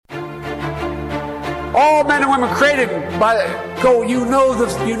all men and women created by go. You know the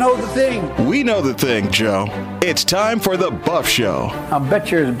thing. We know the thing, Joe. It's time for the Buff Show. I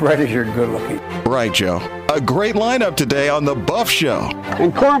bet you're as bright as you're good looking. Right, Joe. A great lineup today on the Buff Show.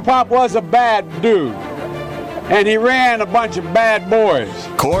 And Corn Pop was a bad dude. And he ran a bunch of bad boys.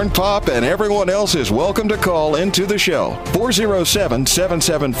 Corn Pop and everyone else is welcome to call into the show.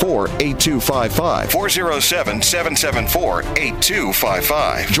 407-774-8255.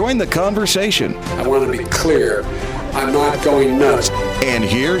 407-774-8255. Join the conversation. I want to be clear. I'm not going nuts. And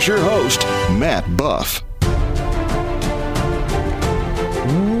here's your host, Matt Buff.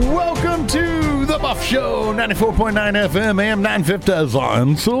 Welcome to the Buff Show, 94.9 FM, AM 950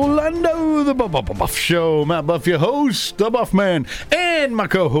 on Solando, the Buff Show. Matt Buff, your host, the Buff Man, and my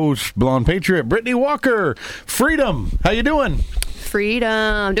co-host, Blonde Patriot, Brittany Walker. Freedom, how you doing?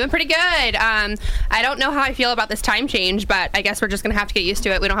 Freedom. Doing pretty good. I don't know how I feel about this time change, but I guess we're just going to have to get used to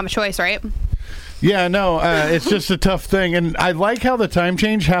it. We don't have a choice, right? Yeah, no, it's just a tough thing. And I like how the time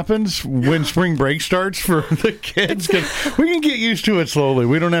change happens when spring break starts for the kids. 'Cause we can get used to it slowly.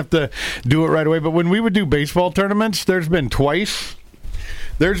 We don't have to do it right away. But when we would do baseball tournaments, there's been twice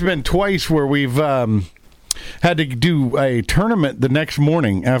where we've had to do a tournament the next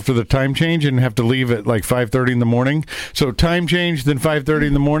morning after the time change and have to leave at like 5:30 in the morning. So time change, then 5:30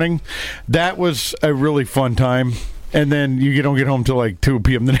 in the morning. That was a really fun time. And then you don't get home till like 2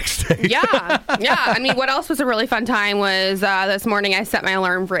 p.m. the next day. Yeah. I mean, what else was a really fun time was this morning I set my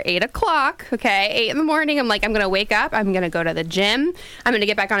alarm for 8 o'clock. Okay, 8 in the morning. I'm like, I'm going to wake up. I'm going to go to the gym. I'm going to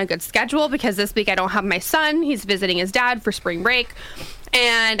get back on a good schedule because this week I don't have my son. He's visiting his dad for spring break.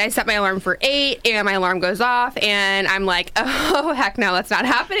 And I set my alarm for 8, and my alarm goes off, and I'm like, oh, heck no, that's not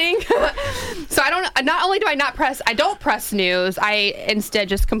happening. So not only do I don't press snooze, I instead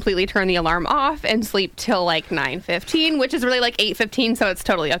just completely turn the alarm off and sleep till like 9:15, which is really like 8:15, so it's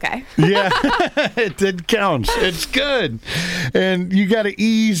totally okay. Yeah, it counts. It's good. And you got to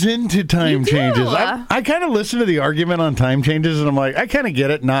ease into time changes. I kind of listen to the argument on time changes, and I'm like, I kind of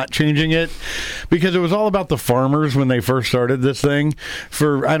get it, not changing it, because it was all about the farmers when they first started this thing.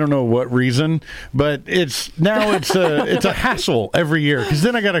 For I don't know what reason, but it's a hassle every year because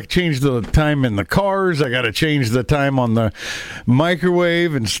then I got to change the time in the cars. I got to change the time on the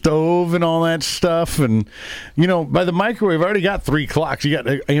microwave and stove and all that stuff. And by the microwave, I already got 3 clocks. You got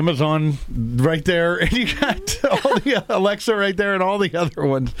Amazon right there, and you got all the Alexa right there, and all the other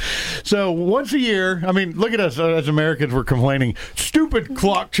ones. So once a year, I mean, look at us as Americans. We're complaining stupid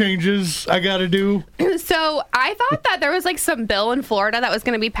clock changes I got to do. So I thought that there was like some bill in Florida that was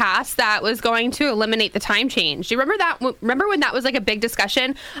going to be passed that was going to eliminate the time change. Do you remember that? Remember when that was like a big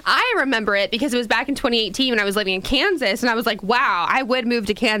discussion? I remember it because it was back in 2018 when I was living in Kansas, and I was like, wow, I would move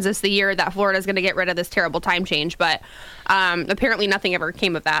to Kansas the year that Florida is going to get rid of this terrible time change. But apparently nothing ever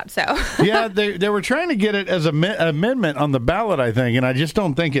came of that. So yeah, they were trying to get it as an amendment on the ballot, I think, and I just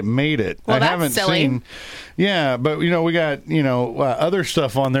don't think it made it. Well, I haven't silly. seen. Yeah, but we got other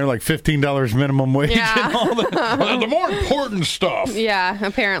stuff on there like $15 minimum wage and all the more important stuff. Yeah,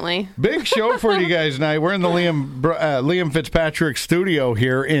 apparently. Big show for you guys tonight. We're in the Liam Fitzpatrick studio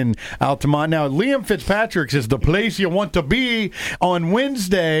here in Altamont. Now, Liam Fitzpatrick's is the place you want to be on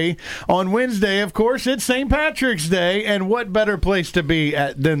Wednesday. On Wednesday, of course, it's St. Patrick's Day, and what better place to be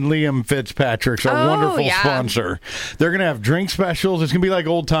at than Liam Fitzpatrick's, our wonderful sponsor. They're going to have drink specials. It's going to be like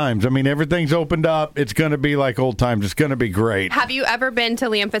old times. I mean, everything's opened up. It's going to be like old times. It's going to be great. Have you ever been to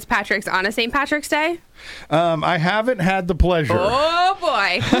Liam Fitzpatrick's on a St. Patrick's Day? I haven't had the pleasure. Oh,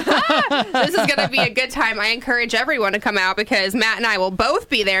 boy. This is going to be a good time. I encourage everyone to come out because Matt and I will both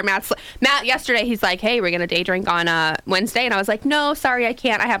be there. Matt, yesterday, he's like, hey, we're going to day drink on Wednesday. And I was like, no, sorry, I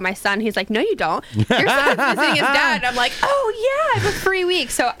can't. I have my son. He's like, no, you don't. Your son's visiting his dad. And I'm like, oh, yeah, I have a free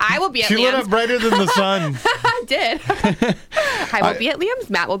week. So I will be at Liam's. She lit up brighter than the sun. I did. I will be at Liam's.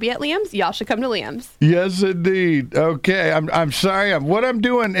 Matt will be at Liam's. Y'all should come to Liam's. Yes, indeed. Okay. I'm sorry. What I'm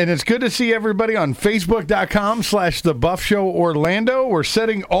doing, and it's good to see everybody on Facebook.com/The Buff Show Orlando. We're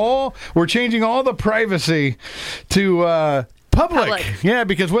changing all the privacy to Public. Yeah,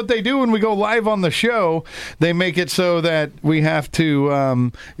 because what they do when we go live on the show, they make it so that we have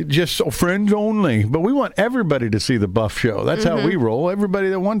to just friends only. But we want everybody to see the Buff Show. That's how we roll. Everybody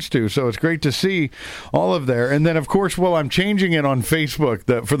that wants to. So it's great to see all of there. And then, of course, while I'm changing it on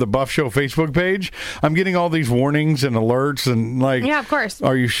Facebook for the Buff Show Facebook page, I'm getting all these warnings and alerts and like, yeah, of course.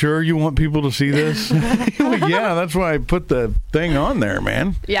 Are you sure you want people to see this? Yeah, that's why I put the thing on there,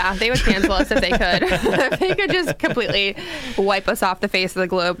 man. Yeah, they would cancel us if they could. If they could just completely wipe us off the face of the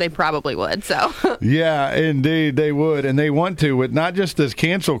globe, they probably would. So yeah, indeed they would, and they want to, with not just this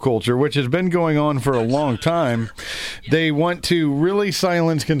cancel culture, which has been going on for a long time. They want to really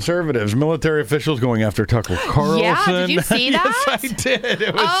silence conservatives. Military officials going after Tucker Carlson. Yeah, did you see that? Yes, I did.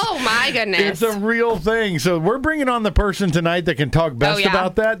 Oh my goodness, it's a real thing. So we're bringing on the person tonight that can talk best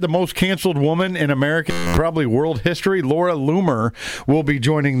about that. The most canceled woman in American, probably world history, Laura Loomer, will be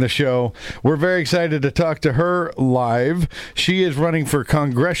joining the show. We're very excited to talk to her live. She is running for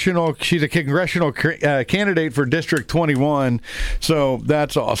she's a congressional candidate for District 21. So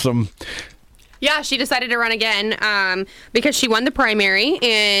that's awesome. Yeah, she decided to run again because she won the primary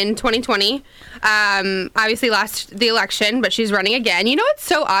in 2020. Obviously lost the election, but she's running again. You know what's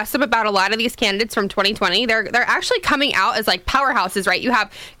so awesome about a lot of these candidates from 2020? They're actually coming out as like powerhouses, right? You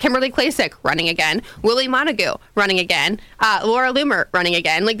have Kimberly Klacik running again, Willie Montague running again, Laura Loomer running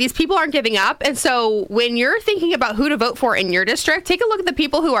again. Like, these people aren't giving up. And so when you're thinking about who to vote for in your district, take a look at the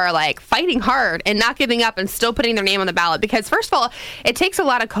people who are like fighting hard and not giving up and still putting their name on the ballot. Because first of all, it takes a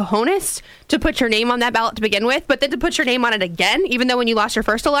lot of cojones to put your name on that ballot to begin with, but then to put your name on it again, even though when you lost your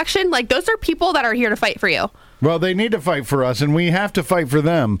first election, like, those are people that are here to fight for you. Well, they need to fight for us, and we have to fight for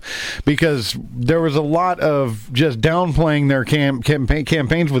them, because there was a lot of just downplaying their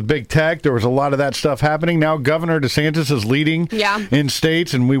campaigns with big tech. There was a lot of that stuff happening. Now Governor DeSantis is leading in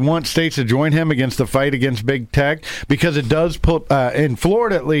states, and we want states to join him against the fight against big tech, because it does put, in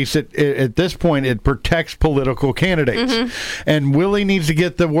Florida at least, at this point, it protects political candidates. Mm-hmm. And Willie needs to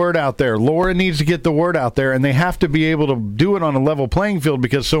get the word out there. Laura needs to get the word out there, and they have to be able to do it on a level playing field,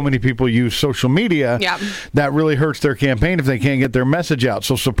 because so many people use social media that really hurts their campaign if they can't get their message out.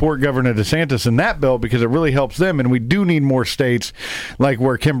 So support Governor DeSantis in that bill, because it really helps them. And we do need more states like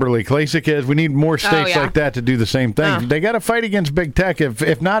where Kimberly Klacik is. We need more states like that to do the same thing. They got to fight against big tech.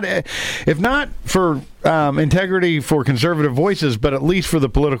 If not for integrity for conservative voices, but at least for the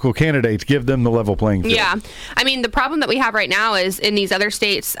political candidates, give them the level playing field. Yeah. I mean, the problem that we have right now is in these other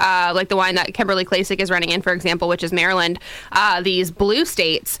states, like the one that Kimberly Klacik is running in, for example, which is Maryland, these blue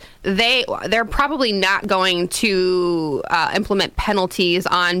states, they're probably not going to implement penalties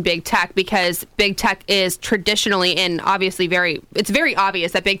on big tech, because big tech is traditionally and obviously it's very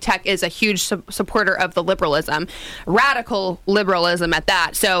obvious that big tech is a huge supporter of the liberalism, radical liberalism at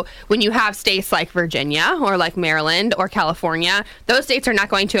that. So when you have states like Virginia or like Maryland or California, those states are not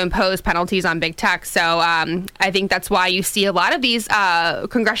going to impose penalties on big tech. So I think that's why you see a lot of these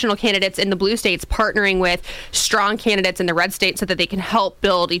congressional candidates in the blue states partnering with strong candidates in the red states so that they can help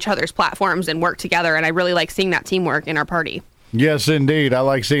build each other's platforms and work together. And I really like seeing that teamwork in our party. Yes, indeed. I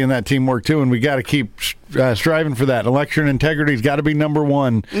like seeing that teamwork, too, and we got to keep striving for that. Election integrity's got to be number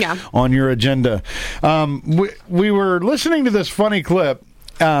one on your agenda. We were listening to this funny clip.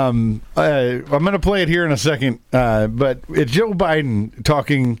 I'm going to play it here in a second, but it's Joe Biden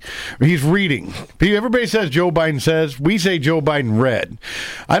talking. He's reading. Everybody says Joe Biden says. We say Joe Biden read.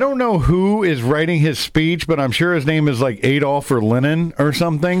 I don't know who is writing his speech, but I'm sure his name is like Adolf or Lenin or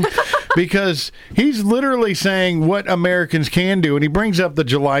something, because he's literally saying what Americans can do, and he brings up the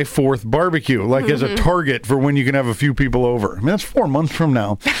July 4th barbecue like as a target for when you can have a few people over. I mean, that's 4 months from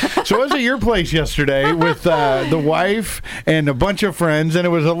now. So I was at your place yesterday with the wife and a bunch of friends, and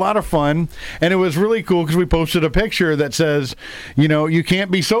it was a lot of fun, and it was really cool because we posted a picture that says, you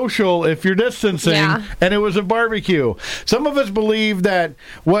can't be social if you're distancing, and it was a barbecue. Some of us believe that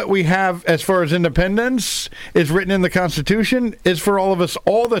what we have as far as independence is written in the Constitution is for all of us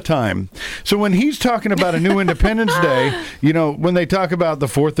all the time. So when he's talking about a new Independence Day, when they talk about the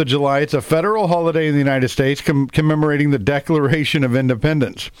 4th of July, it's a federal holiday in the United States commemorating the Declaration of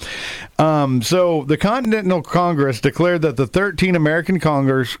Independence. So the Continental Congress declared that the 13 American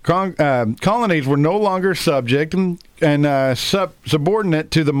colonies were no longer subject and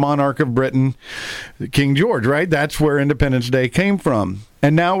subordinate to the monarch of Britain, King George, right? That's where Independence Day came from.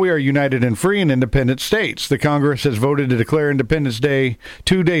 And now we are united and free in independent states. The Congress has voted to declare Independence Day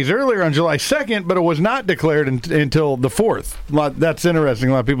 2 days earlier on July 2nd, but it was not declared until the 4th. That's interesting.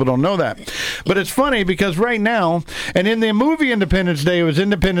 A lot of people don't know that. But it's funny because right now, and in the movie Independence Day, it was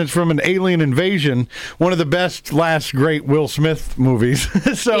independence from an alien invasion, one of the best last great Will Smith movies.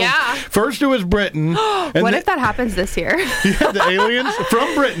 So first it was Britain. What if that happens this year? Yeah, the aliens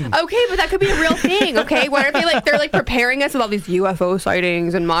from Britain. Okay, but that could be a real thing, okay? What if they're preparing us with all these UFO sightings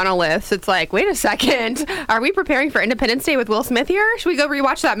and monoliths? It's like, wait a second, are we preparing for Independence Day with Will Smith here? Should we go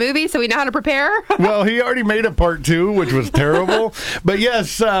rewatch that movie so we know how to prepare? Well, he already made a part 2, which was terrible. But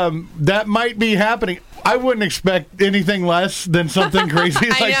yes, that might be happening. I wouldn't expect anything less than something crazy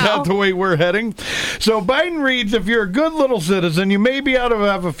like that the way we're heading. So Biden reads, if you're a good little citizen, you may be able to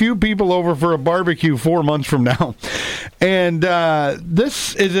have a few people over for a barbecue 4 months from now. And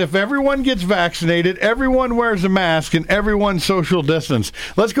this is if everyone gets vaccinated, everyone wears a mask, and everyone social distance.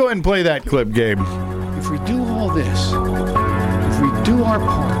 Let's go ahead and play that clip, Gabe. If we do all this, if we do our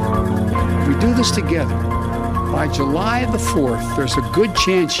part, if we do this together, by July the 4th, there's a good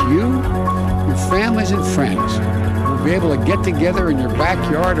chance you, your families and friends will be able to get together in your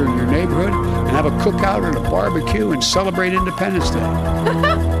backyard or in your neighborhood and have a cookout or a barbecue and celebrate Independence Day.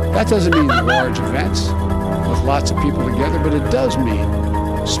 That doesn't mean large events with lots of people together, but it does mean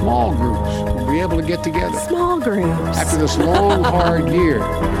small groups will be able to get together. Small groups. After this long, hard year,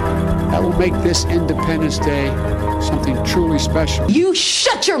 that will make this Independence Day something truly special. You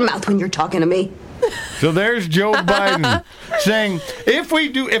shut your mouth when you're talking to me. So there's Joe Biden saying,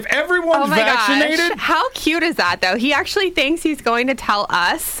 if everyone's vaccinated. Gosh. How cute is that, though? He actually thinks he's going to tell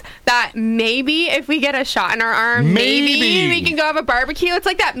us that maybe if we get a shot in our arm, maybe we can go have a barbecue. It's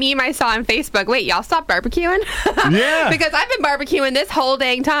like that meme I saw on Facebook. Wait, y'all stop barbecuing? Yeah. Because I've been barbecuing this whole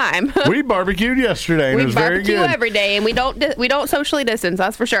dang time. We barbecued yesterday, and it was very good. We barbecue every day, and we don't socially distance,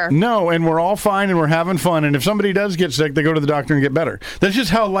 that's for sure. No, and we're all fine, and we're having fun. And if somebody does get sick, they go to the doctor and get better. That's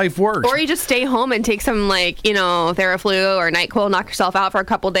just how life works. Or you just stay home and take some, Theraflu or NyQuil, knock yourself out for a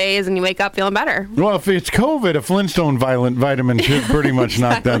couple days, and you wake up feeling better. Well, if it's COVID, a Flintstone vitamin should pretty much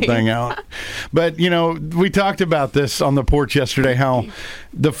knock that thing out. But, we talked about this on the porch yesterday, how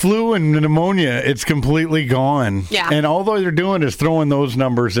the flu and pneumonia, it's completely gone. Yeah. And all they're doing is throwing those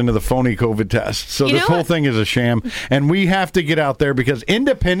numbers into the phony COVID test. So this whole thing is a sham. And we have to get out there because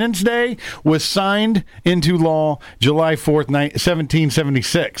Independence Day was signed into law July 4th,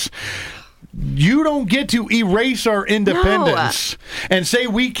 1776. You don't get to erase our independence and say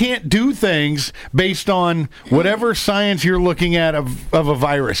we can't do things based on whatever science you're looking at of a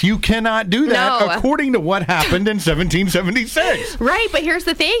virus. You cannot do that according to what happened in 1776. Right, but here's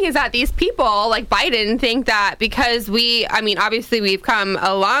the thing is that these people like Biden think that because obviously we've come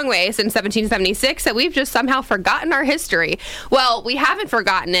a long way since 1776 that we've just somehow forgotten our history. Well, we haven't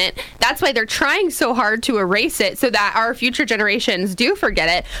forgotten it. That's why they're trying so hard to erase it so that our future generations do forget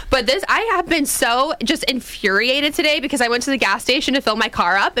it. But I have been so just infuriated today because I went to the gas station to fill my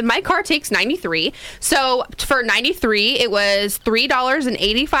car up, and my car takes 93. So for 93, it was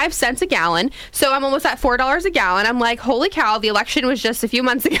 $3.85 a gallon. So I'm almost at $4 a gallon. I'm like, holy cow, the election was just a few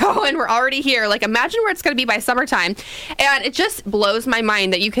months ago, and we're already here. Like, imagine where it's going to be by summertime. And it just blows my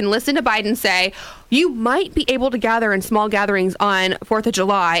mind that you can listen to Biden say, you might be able to gather in small gatherings on 4th of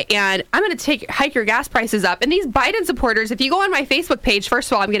July, and I'm going to hike your gas prices up. And these Biden supporters, if you go on my Facebook page, first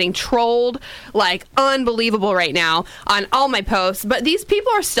of all, I'm getting trolled like unbelievable right now on all my posts, but these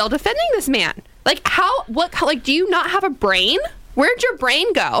people are still defending this man. Like, do you not have a brain? Where'd your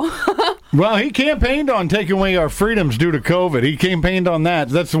brain go? Well, he campaigned on taking away our freedoms due to COVID. He campaigned on that.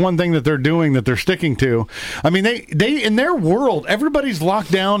 That's the one thing that they're doing, that they're sticking to. I mean, they in their world, everybody's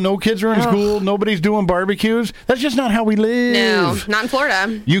locked down. No kids are in school. Nobody's doing barbecues. That's just not how we live. No, not in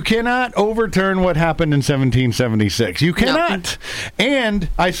Florida. You cannot overturn what happened in 1776. You cannot. No. And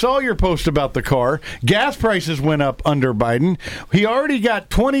I saw your post about the car. Gas prices went up under Biden. He already got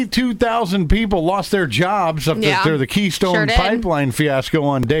 22,000 people lost their jobs after the Keystone Pipeline fiasco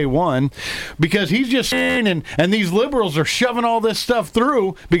on day one, because he's just saying, and these liberals are shoving all this stuff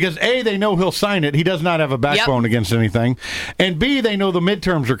through because A, they know he'll sign it. He does not have a backbone against anything. And B, they know the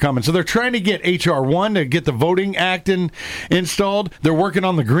midterms are coming. So they're trying to get H.R. 1 to get the Voting Act installed. They're working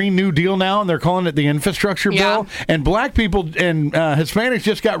on the Green New Deal now, and they're calling it the infrastructure bill. And black people and Hispanics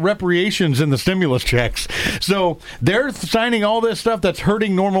just got reparations in the stimulus checks. So they're signing all this stuff that's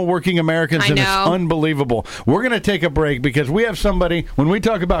hurting normal working Americans, and it's unbelievable. We're going to take a break because we have somebody, when we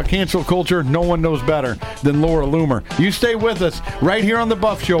talk about cancel culture, no one knows better than Laura Loomer. You stay with us right here on The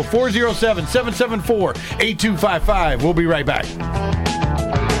Buff Show, 407-774-8255. We'll be right back.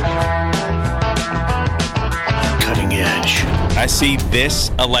 Cutting edge. I see this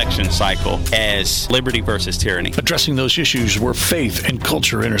election cycle as liberty versus tyranny. Addressing those issues where faith and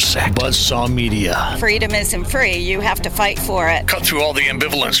culture intersect. Buzzsaw Media. Freedom isn't free. You have to fight for it. Cut through all the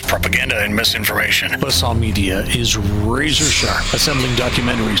ambivalence, propaganda, and misinformation. Buzzsaw Media is razor sharp, assembling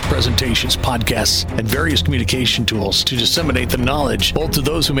documentaries, presentations, podcasts, and various communication tools to disseminate the knowledge both to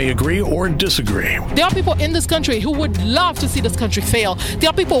those who may agree or disagree. There are people in this country who would love to see this country fail.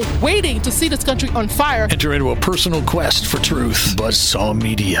 There are people waiting to see this country on fire. Enter into a personal quest for truth. Buzzsaw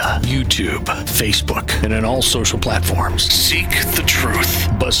Media, YouTube, Facebook, and on all social platforms. Seek the truth.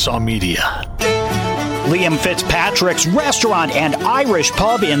 Buzzsaw Media. Liam Fitzpatrick's Restaurant and Irish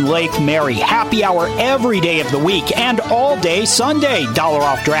Pub in Lake Mary. Happy hour every day of the week and all day Sunday. $1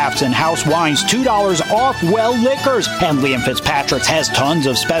 off drafts and house wines, $2 off well liquors. And Liam Fitzpatrick's has tons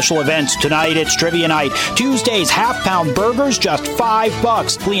of special events. Tonight it's trivia night. Tuesdays, half-pound burgers, just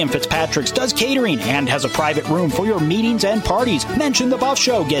 $5. Liam Fitzpatrick's does catering and has a private room for your meetings and parties. Mention the Buff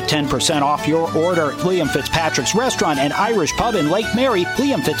Show. Get 10% off your order. Liam Fitzpatrick's Restaurant and Irish Pub in Lake Mary.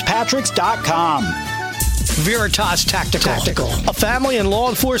 LiamFitzpatricks.com. Veritas Tactical, a family and law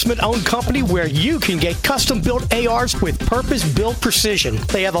enforcement-owned company where you can get custom-built ARs with purpose-built precision.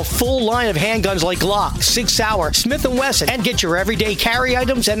 They have a full line of handguns like Glock, Sig Sauer, Smith & Wesson, and get your everyday carry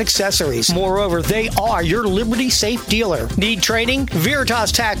items and accessories. Moreover, they are your Liberty Safe dealer. Need training?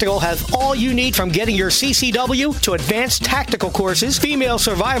 Veritas Tactical has all you need, from getting your CCW to advanced tactical courses, female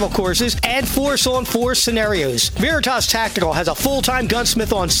survival courses, and force-on-force scenarios. Veritas Tactical has a full-time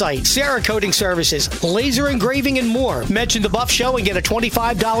gunsmith on site, Cerakoting services, laser engraving, and more. Mention the Buff Show and get a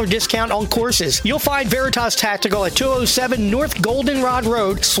 $25 discount on courses. You'll find Veritas Tactical at 207 North Goldenrod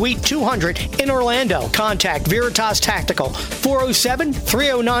Road, Suite 200 in Orlando. Contact Veritas Tactical,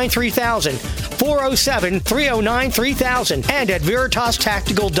 407-309-3000, 407-309-3000, and at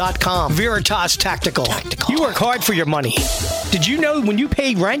veritastactical.com. Veritas Tactical. You work hard for your money. Did you know when you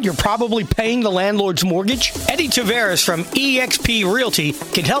pay rent, you're probably paying the landlord's mortgage? Eddie Taveras from eXp Realty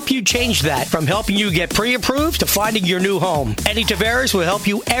can help you change that, from helping you get pre-approved to finding your new home. Eddie Taveras will help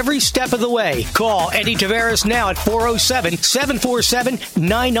you every step of the way. Call Eddie Taveras now at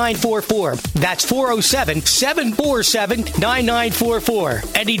 407-747-9944. That's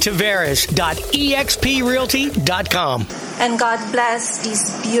 407-747-9944. Eddie Taveras.exprealty.com. And God bless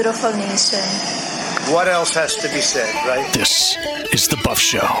this beautiful nation. What else has to be said, right? This is The Buff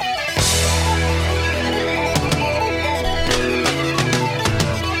Show.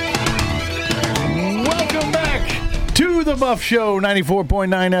 To the Buff Show, 94.9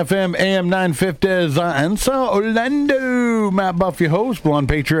 FM, AM 950, Ansa, Orlando. Matt Buff, your host, Blonde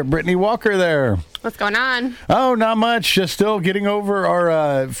Patriot, Brittany Walker there. What's going on? Oh, not much. Just still getting over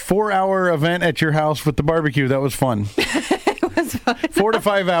our 4-hour event at your house with the barbecue. That was fun. It was fun. 4 to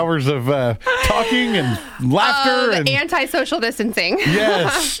 5 hours of talking and laughter. And anti-social distancing.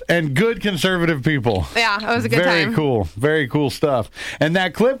 Yes, and good conservative people. Yeah, it was a good time. Very cool. Very cool stuff. And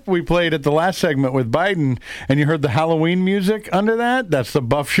that clip we played at the last segment with Biden, and you heard the Halloween music under that? That's the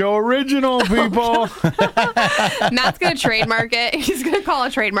Buff Show original, people. Matt's going to trademark it. He's going to call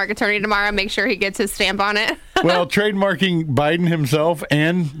a trademark attorney tomorrow and make sure he gets his stamp on it. Well, trademarking Biden himself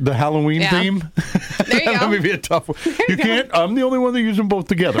and the Halloween theme. There you go. That may be a tough one. You can't. I'm the only one that uses them both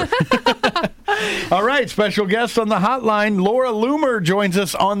together. All right, special guest on the hotline, Laura Loomer, joins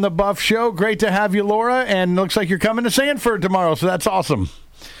us on the Buff Show. Great to have you, Laura, and looks like you're coming to Sanford tomorrow, so that's awesome.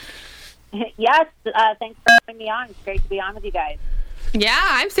 Yes, thanks for having me on. It's great to be on with you guys. Yeah,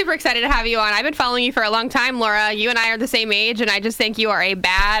 I'm super excited to have you on. I've been following you for a long time, Laura. You and I are the same age, and I just think you are a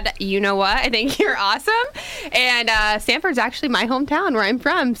bad you-know-what. I think you're awesome. And Sanford's actually my hometown where I'm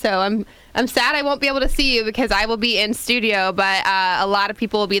from, so I'm sad I won't be able to see you because I will be in studio, but a lot of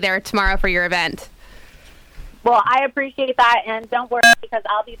people will be there tomorrow for your event. Well, I appreciate that, and don't worry, because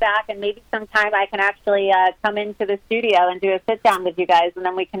I'll be back, and maybe sometime I can actually come into the studio and do a sit-down with you guys, and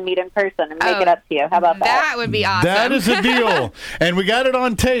then we can meet in person and make it up to you. How about that? That would be awesome. That is a deal. And we got it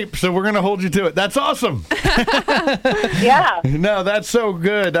on tape, so we're going to hold you to it. That's awesome. Yeah. No, that's so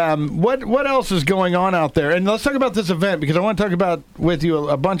good. What else is going on out there? And let's talk about this event, because I want to talk about with you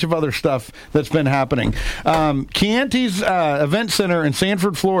a bunch of other stuff that's been happening. Chianti's Event Center in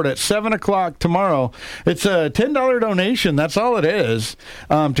Sanford, Florida at 7 o'clock tomorrow. It's a $10 donation. That's all it is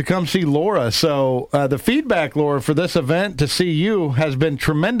to come see Laura. So the feedback, Laura, for this event to see you has been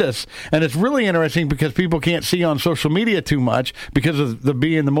tremendous. And it's really interesting because people can't see on social media too much because of the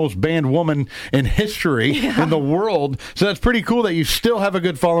being the most banned woman in history in the world. So that's pretty cool that you still have a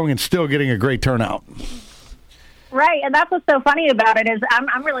good following and still getting a great turnout. Right, and that's what's so funny about it is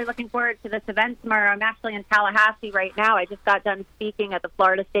I'm really looking forward to this event tomorrow. I'm actually in Tallahassee right now. I just got done speaking at the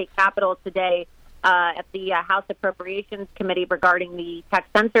Florida State Capitol today at the House Appropriations Committee regarding the tech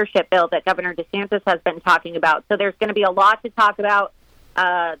censorship bill that Governor DeSantis has been talking about. So there's going to be a lot to talk about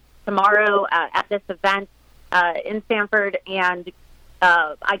tomorrow at this event in Sanford, and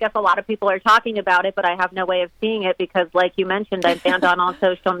I guess a lot of people are talking about it, but I have no way of seeing it because, like you mentioned, I'm banned on all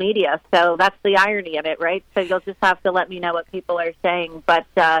social media. So that's the irony of it, right? So you'll just have to let me know what people are saying. But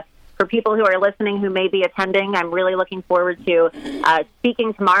for people who are listening who may be attending, I'm really looking forward to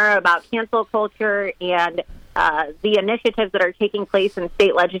speaking tomorrow about cancel culture and the initiatives that are taking place in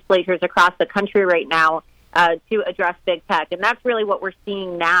state legislatures across the country right now to address big tech. And that's really what we're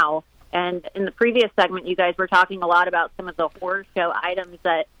seeing now And in the previous segment, you guys were talking a lot about some of the horror show items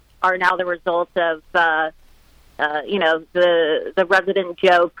that are now the result of, the Resident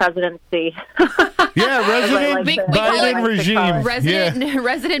Joe presidency. Yeah, Resident Biden regime.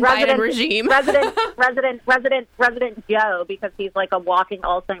 Resident Biden regime. Resident Joe, because he's like a walking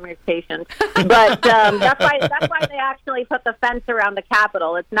Alzheimer's patient. But that's why they actually put the fence around the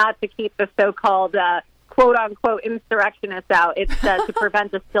Capitol. It's not to keep the so-called quote-unquote insurrectionists out. It's to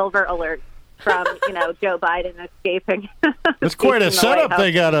prevent a silver alert from, Joe Biden escaping. It's quite a setup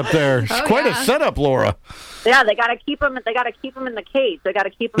they got up there. It's quite a setup, Laura. Yeah, they got to keep them. They got to keep them in the cage. They got to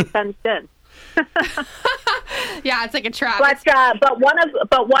keep them fenced in. Yeah, it's like a trap. But one of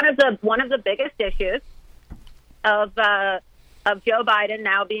the biggest issues of Joe Biden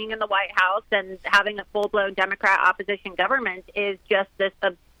now being in the White House and having a full-blown Democrat opposition government is just this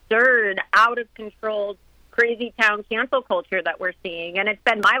absurd, out-of-control, crazy town cancel culture that we're seeing. And it's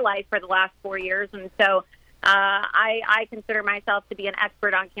been my life for the last 4 years. And so I consider myself to be an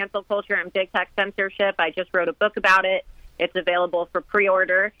expert on cancel culture and big tech censorship. I just wrote a book about it. It's available for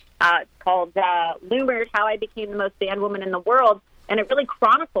pre-order. It's called Loomer, How I Became the Most Banned Woman in the World. And it really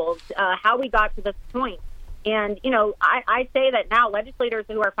chronicles how we got to this point. And, I say that now legislators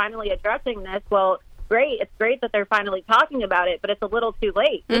who are finally addressing this, well, great. It's great that they're finally talking about it, but it's a little too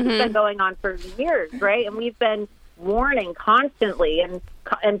late. This has been going on for years, right? And we've been warning constantly.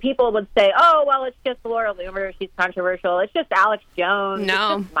 And people would say, oh, well, it's just Laura Loomer. She's controversial. It's just Alex Jones.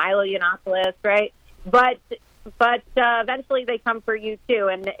 No. It's just Milo Yiannopoulos, right? But eventually they come for you, too.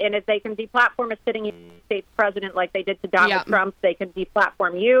 And if they can deplatform a sitting United States president like they did to Donald Trump, they can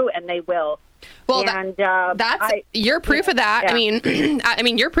deplatform you, and they will. Well, you're proof of that. Yeah. I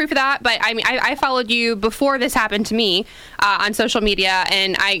mean, you're proof of that. But I followed you before this happened to me on social media,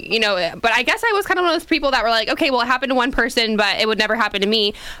 and but I guess I was kind of one of those people that were like, okay, well, it happened to one person, but it would never happen to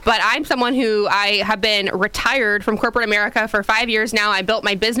me. But I'm someone who I have been retired from corporate America for 5 years now. I built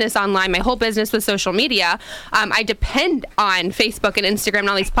my business online. My whole business was social media. I depend on Facebook and Instagram and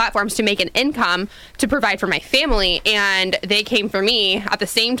all these platforms to make an income to provide for my family, and they came for me at the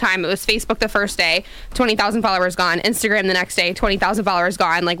same time. It was Facebook the first day, 20,000 followers gone. Instagram the next day, 20,000 followers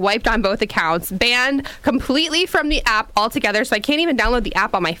gone. Like, wiped on both accounts, banned completely from the app altogether. So I can't even download the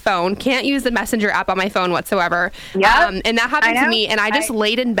app on my phone. Can't use the Messenger app on my phone whatsoever. Yeah, and that happened to me. And I just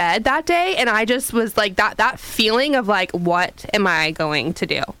laid in bed that day, and I just was like that feeling of like, what am I going to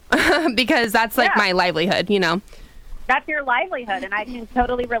do? Because that's like my livelihood, That's your livelihood, and I can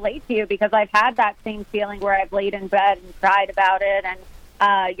totally relate to you because I've had that same feeling where I've laid in bed and cried about it, and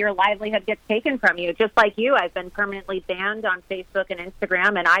your livelihood gets taken from you. Just like you, I've been permanently banned on Facebook and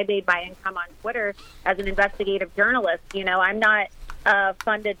Instagram, and I made my income on Twitter as an investigative journalist. I'm not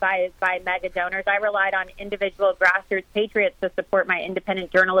funded by mega donors. I relied on individual grassroots patriots to support my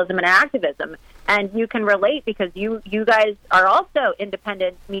independent journalism and activism. And you can relate because you guys are also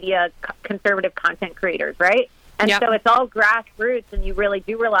independent media conservative content creators, right? And so it's all grassroots, and you really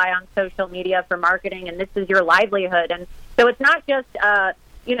do rely on social media for marketing, and this is your livelihood. And so it's not just,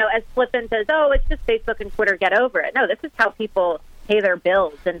 as flippant as, oh, it's just Facebook and Twitter, get over it. No, this is how people pay their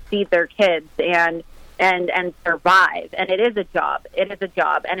bills and feed their kids and survive. And it is a job. It is a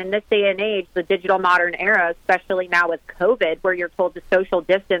job. And in this day and age, the digital modern era, especially now with COVID, where you're told to social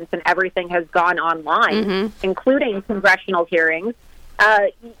distance and everything has gone online, including congressional hearings,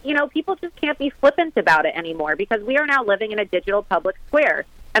 people just can't be flippant about it anymore because we are now living in a digital public square.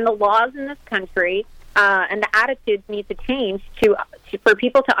 And the laws in this country and the attitudes need to change for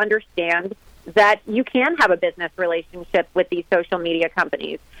people to understand that you can have a business relationship with these social media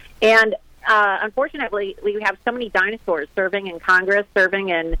companies. And unfortunately, we have so many dinosaurs serving in Congress, serving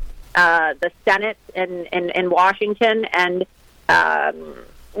in the Senate in Washington, and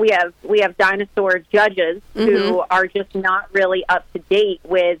we have dinosaur judges who are just not really up to date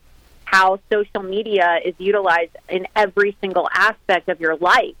with how social media is utilized in every single aspect of your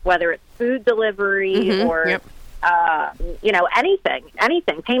life, whether it's food delivery or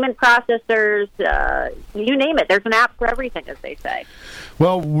anything, payment processors, you name it. There's an app for everything, as they say.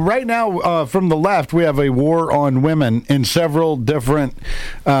 Well, right now, from the left, we have a war on women in several different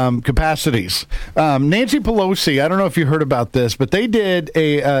capacities. Nancy Pelosi, I don't know if you heard about this, but they did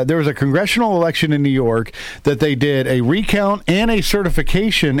there was a congressional election in New York that they did a recount and a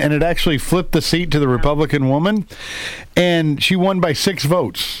certification, and it actually flipped the seat to the Republican woman, and she won by 6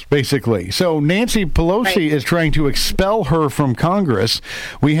 votes, basically. So Nancy Pelosi is trying trying to expel her from Congress.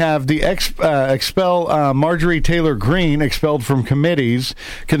 We have the expel Marjorie Taylor Greene expelled from committees,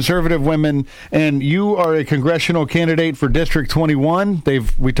 conservative women, and you are a congressional candidate for District 21.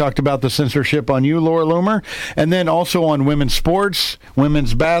 We talked about the censorship on you, Laura Loomer, and then also on women's sports,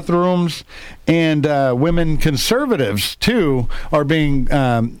 women's bathrooms, and women conservatives, too, are being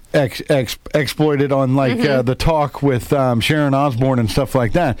exploited on the talk with Sharon Osbourne and stuff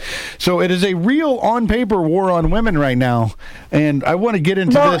like that. So it is a real on-paper war on women right now, and I want to get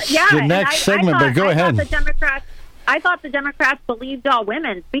into the next segment, but go ahead. I thought the Democrats believed all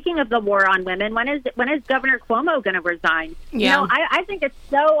women. Speaking of the war on women, when is Governor Cuomo going to resign? Yeah. I think it's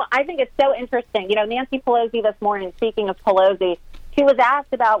so interesting. Nancy Pelosi this morning, speaking of Pelosi, she was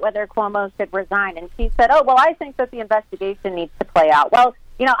asked about whether Cuomo should resign, and she said, "Oh, well, I think that the investigation needs to play out." Well,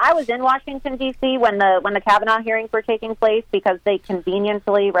 I was in Washington, D.C. when the Kavanaugh hearings were taking place because they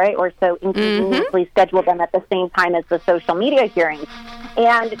conveniently, or so inconveniently scheduled them at the same time as the social media hearings.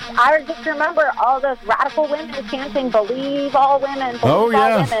 And I just remember all those radical women chanting, "Believe all women, believe all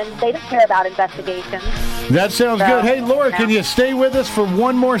women." They didn't care about investigations. That sounds good. Hey, Laura, can you stay with us for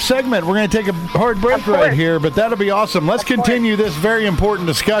one more segment? We're going to take a hard break right here, but that'll be awesome. Let's continue this very important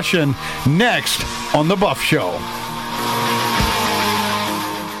discussion next on The Buff Show.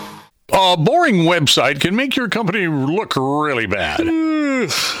 A boring website can make your company look really bad.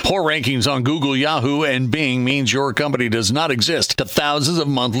 Poor rankings on Google, Yahoo, and Bing means your company does not exist to thousands of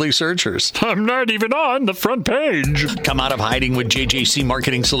monthly searchers. I'm not even on the front page. Come out of hiding with JJC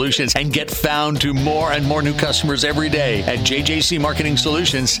Marketing Solutions and get found to more and more new customers every day. At JJC Marketing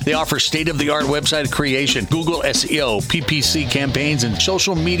Solutions, they offer state-of-the-art website creation, Google SEO, PPC campaigns, and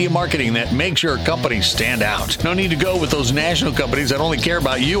social media marketing that makes your company stand out. No need to go with those national companies that only care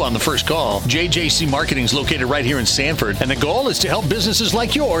about you on the first call. JJC Marketing is located right here in Sanford, and the goal is to help businesses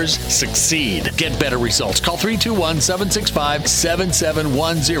like yours succeed. Get better results. Call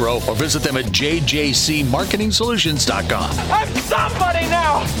 321-765-7710 or visit them at jjcmarketingsolutions.com. I'm somebody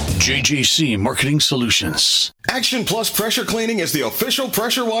now! JJC Marketing Solutions. Action Plus Pressure Cleaning is the official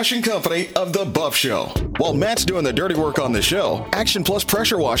pressure washing company of The Buff Show. While Matt's doing the dirty work on the show, Action Plus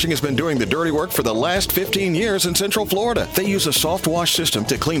Pressure Washing has been doing the dirty work for the last 15 years in Central Florida. They use a soft wash system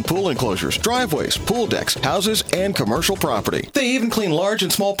to clean pool enclosures, driveways, pool decks, houses, and commercial property. They even clean large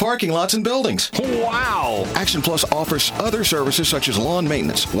and small parking lots and buildings. Wow! Action Plus offers other services such as lawn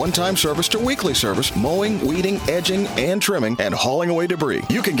maintenance, one-time service to weekly service, mowing, weeding, edging, and trimming, and hauling away debris.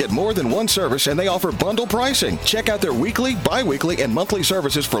 You can get more than one service, and they offer bundle pricing. Check out their weekly, bi-weekly, and monthly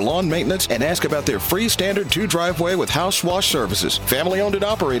services for lawn maintenance and ask about their free standard 2 driveway with house wash services. Family owned and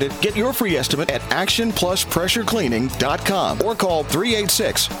operated. Get your free estimate at actionpluspressurecleaning.com or call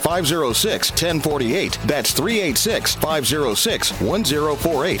 386-506-1048. That's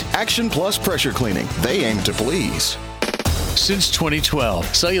 386-506-1048. Action Plus Pressure Cleaning. They aim to please. Since 2012,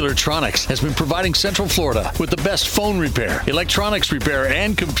 Cellulartronics has been providing Central Florida with the best phone repair, electronics repair,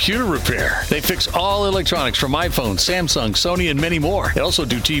 and computer repair. They fix all electronics from iPhone, Samsung, Sony, and many more. They also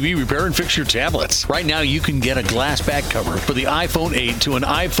do TV repair and fix your tablets. Right now, you can get a glass back cover for the iPhone 8 to an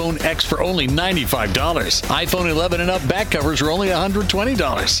iPhone X for only $95. iPhone 11 and up back covers are only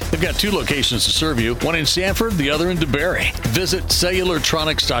 $120. They've got 2 locations to serve you, one in Sanford, the other in DeBerry. Visit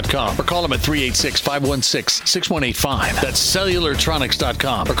Cellulartronics.com or call them at 386-516-6185. That's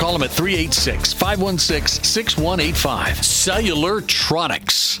Cellulartronics.com or call them at 386-516-6185.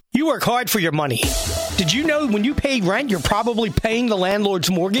 Cellulartronics. You work hard for your money. Did you know when you pay rent, you're probably paying the landlord's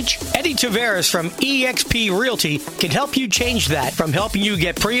mortgage? Eddie Taveras from eXp Realty can help you change that, from helping you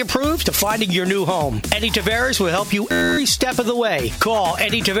get pre-approved to finding your new home. Eddie Taveras will help you every step of the way. Call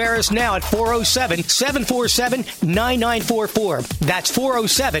Eddie Taveras now at 407-747-9944. That's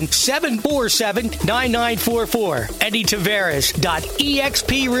 407-747-9944. Eddie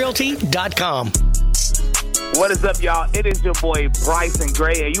Taveras.exprealty.com. What is up, y'all? It is your boy Bryson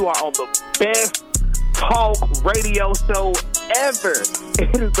Gray, and you are on the best talk radio show ever.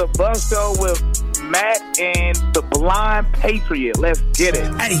 It is the Buff Show with Matt and the Blind Patriot. Let's get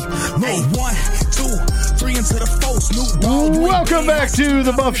it. Hey, 1, 2, 3 into the 4. Snoop Dogg. Welcome back to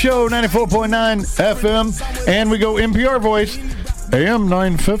the Buff Show, 94.9 FM, and we go NPR voice. AM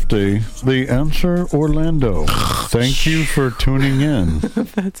 950, The Answer Orlando. Thank you for tuning in.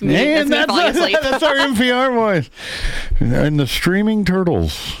 That's me. And that's our NPR voice. And the Streaming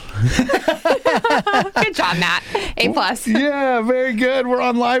Turtles. Good job, Matt. A+. Yeah, very good. We're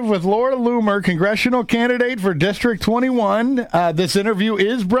on live with Laura Loomer, congressional candidate for District 21. This interview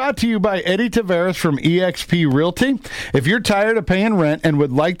is brought to you by Eddie Taveras from eXp Realty. If you're tired of paying rent and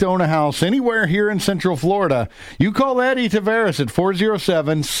would like to own a house anywhere here in Central Florida, you call Eddie Taveras at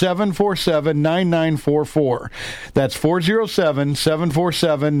 407-747-9944. That's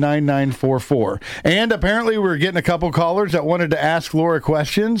 407-747-9944. And apparently we're getting a couple callers that wanted to ask Laura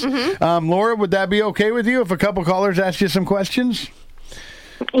questions. Laura, would that be okay with you if a couple callers ask you some questions?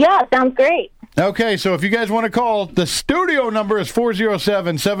 Yeah, sounds great. Okay, so if you guys want to call, the studio number is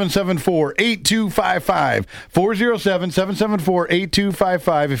 407-774-8255.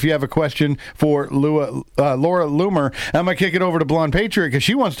 407-774-8255 if you have a question for Laura Loomer. I'm going to kick it over to Blonde Patriot because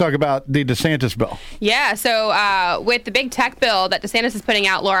she wants to talk about the DeSantis bill. Yeah, so with the big tech bill that DeSantis is putting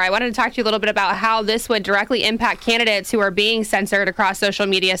out, Laura, I wanted to talk to you a little bit about how this would directly impact candidates who are being censored across social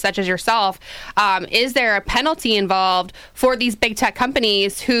media, such as yourself. Is there a penalty involved for these big tech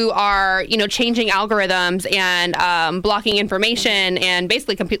companies who are, changing algorithms and blocking information and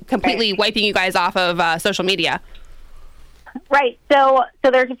basically completely wiping you guys off of social media? Right. So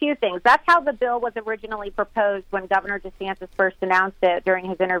there's a few things. That's how the bill was originally proposed when Governor DeSantis first announced it during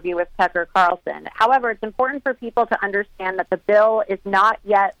his interview with Tucker Carlson. However, it's important for people to understand that the bill is not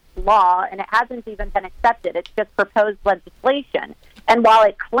yet law, and it hasn't even been accepted. It's just proposed legislation. And while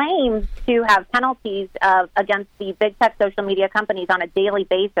it claims to have penalties against the big tech social media companies on a daily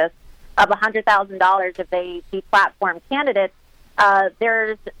basis of $100,000 if they deplatform candidates,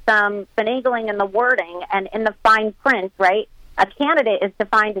 there's some finagling in the wording and in the fine print, right? A candidate is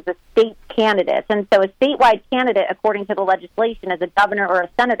defined as a state candidate. And so a statewide candidate, according to the legislation, is a governor or a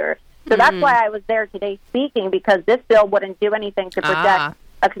senator. So that's why I was there today speaking, because this bill wouldn't do anything to protect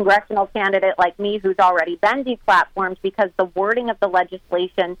a congressional candidate like me who's already been deplatformed, because the wording of the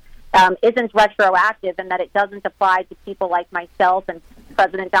legislation isn't retroactive, and that it doesn't apply to people like myself and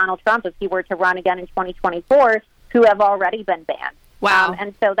President Donald Trump if he were to run again in 2024, who have already been banned. Wow.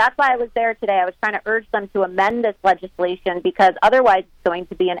 And so that's why I was there today. I was trying to urge them to amend this legislation, because otherwise it's going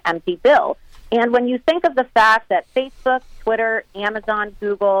to be an empty bill. And when you think of the fact that Facebook, Twitter, Amazon,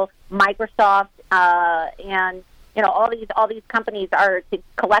 Google, Microsoft, and all these companies are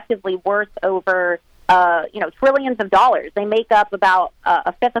collectively worth over trillions of dollars. They make up about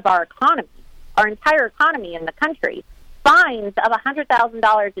a fifth of our economy, our entire economy in the country. Fines of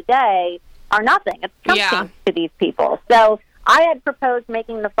 $100,000 a day are nothing. It's chump to these people. So I had proposed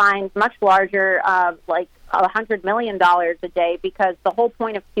making the fines much larger, like $100 million a day, because the whole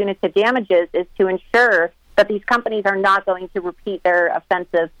point of punitive damages is to ensure that these companies are not going to repeat their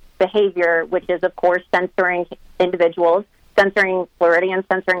offensive behavior, which is, of course, censoring individuals, censoring Floridians,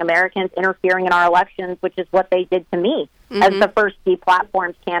 censoring Americans, interfering in our elections, which is what they did to me as the first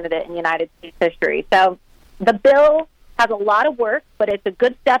deplatformed candidate in United States history. So the bill has a lot of work, but it's a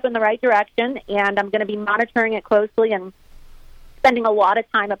good step in the right direction, and I'm going to be monitoring it closely and spending a lot of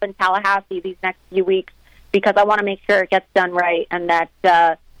time up in Tallahassee these next few weeks, because I want to make sure it gets done right and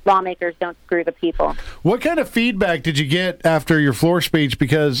that lawmakers don't screw the people. What kind of feedback did you get after your floor speech?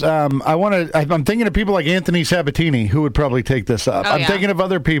 Because I'm thinking of people like Anthony Sabatini, who would probably take this up. I'm thinking of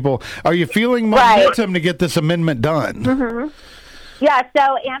other people. Are you feeling momentum to get this amendment done? Yeah,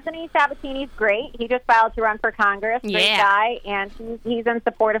 so Anthony Sabatini's great. He just filed to run for Congress. Great guy, and he's in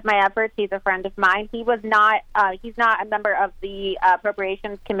support of my efforts. He's a friend of mine. He's not a member of the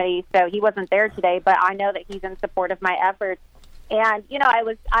Appropriations Committee, so he wasn't there today, but I know that he's in support of my efforts. And,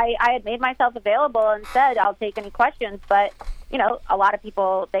 I had made myself available and said I'll take any questions, but, a lot of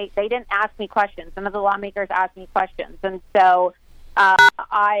people, they didn't ask me questions. Some of the lawmakers asked me questions. And so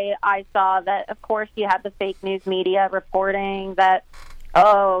I saw that, of course, you had the fake news media reporting that,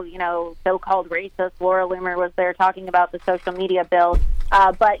 so-called racist Laura Loomer was there talking about the social media bill.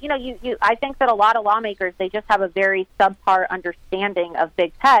 But, I think that a lot of lawmakers, they just have a very subpar understanding of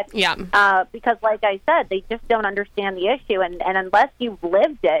big tech. Because, like I said, they just don't understand the issue. And unless you've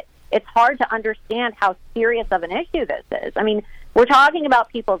lived it, it's hard to understand how serious of an issue this is. I mean, we're talking about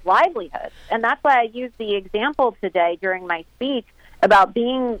people's livelihoods. And that's why I used the example today during my speech about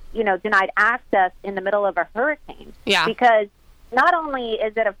being, denied access in the middle of a hurricane. Because not only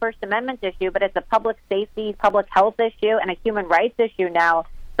is it a First Amendment issue, but it's a public safety, public health issue, and a human rights issue now,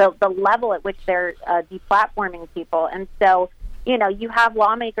 the level at which they're deplatforming people. And so, you have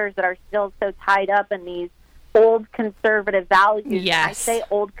lawmakers that are still so tied up in these old conservative values. I say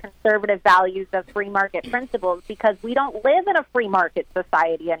old conservative values of free market principles because we don't live in a free market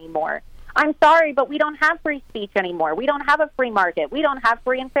society anymore. I'm sorry, but we don't have free speech anymore. We don't have a free market. We don't have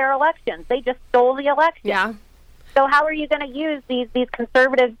free and fair elections. They just stole the election. So how are you going to use these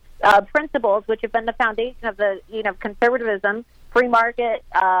conservative principles, which have been the foundation of the conservatism, free market,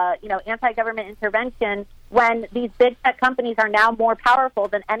 anti-government intervention, when these big tech companies are now more powerful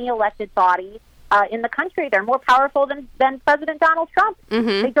than any elected body in the country. They're more powerful than President Donald Trump.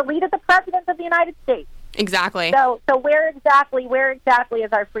 Mm-hmm. They deleted the President of the United States. Exactly. So where exactly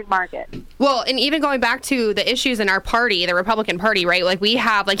is our free market? Well, and even going back to the issues in our party, the Republican Party, right? Like we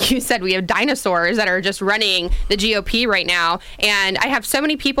have, like you said, we have dinosaurs that are just running the GOP right now. And I have so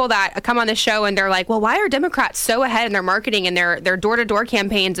many people that come on the show and they're like, well, why are Democrats so ahead in their marketing and their door-to-door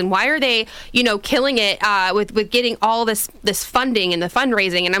campaigns? And why are they, killing it with getting all this funding and the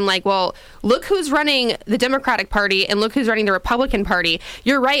fundraising? And I'm like, well, look who's running the Democratic Party and look who's running the Republican Party.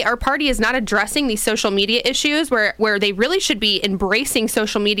 You're right. Our party is not addressing these social media issues where they really should be embracing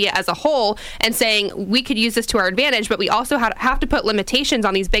social media as a whole and saying we could use this to our advantage, but we also have to put limitations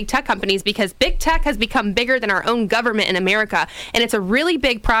on these big tech companies because big tech has become bigger than our own government in America, and it's a really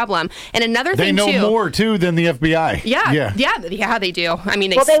big problem. And another thing, they know more too than the FBI. Yeah, they do. I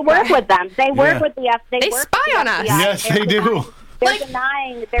mean, they work with them. They work with the FBI. They spy on us. Yes, they do. They're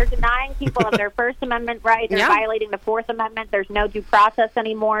denying people of their First Amendment right. They're violating the Fourth Amendment. There's no due process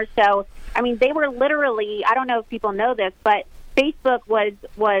anymore. So, I mean, they were literally, I don't know if people know this, but Facebook was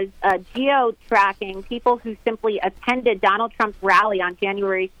geo-tracking people who simply attended Donald Trump's rally on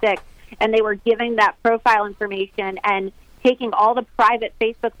January 6th, and they were giving that profile information and taking all the private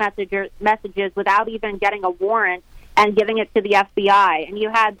Facebook messages without even getting a warrant and giving it to the FBI. And you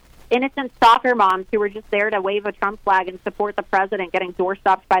had innocent soccer moms who were just there to wave a Trump flag and support the president getting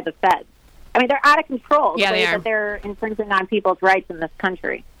doorstopped by the feds. I mean, they're out of control the way that they're infringing on people's rights in this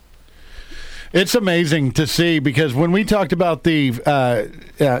country. It's amazing to see because when we talked about the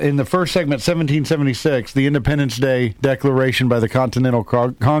in the first segment, 1776, the Independence Day Declaration by the Continental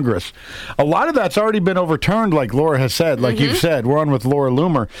Congress, a lot of that's already been overturned, like Laura has said, like you've said. We're on with Laura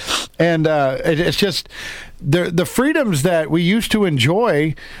Loomer. And it's just the freedoms that we used to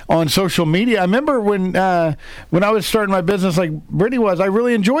enjoy on social media. I remember when I was starting my business like Brittany was, I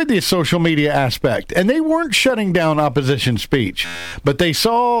really enjoyed the social media aspect. And they weren't shutting down opposition speech, but they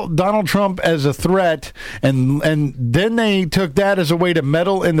saw Donald Trump as a threat, and then they took that as a way to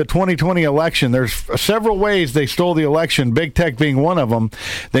meddle in the 2020 election. There's several ways they stole the election, big tech being one of them.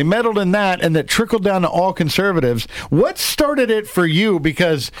 They meddled in that, and that trickled down to all conservatives. What started it for you?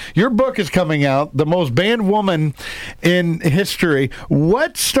 Because your book is coming out, The Most Banned Woman in History.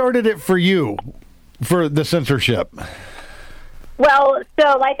 What started it for you for the censorship? Well,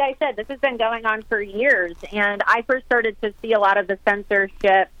 so like I said, this has been going on for years, and I first started to see a lot of the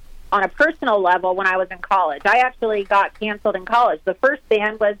censorship on a personal level when I was in college. I actually got canceled in college. The first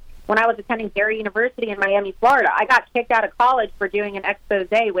ban was when I was attending Barry University in Miami, Florida. I got kicked out of college for doing an expose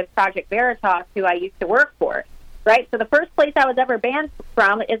with Project Veritas, who I used to work for. Right? So the first place I was ever banned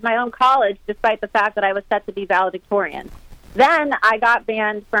from is my own college, despite the fact that I was set to be valedictorian. Then I got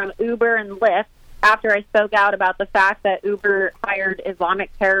banned from Uber and Lyft after I spoke out about the fact that Uber hired Islamic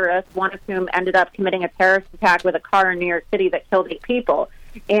terrorists, one of whom ended up committing a terrorist attack with a car in New York City that killed 8 people.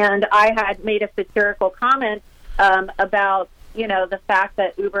 And I had made a satirical comment about, the fact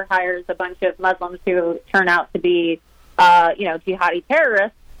that Uber hires a bunch of Muslims who turn out to be, jihadi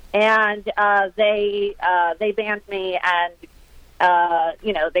terrorists. And they banned me, and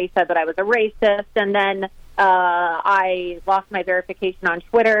they said that I was a racist. And then I lost my verification on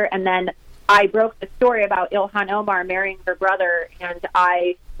Twitter, and then I broke the story about Ilhan Omar marrying her brother, and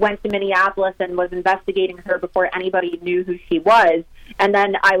I went to Minneapolis and was investigating her before anybody knew who she was. And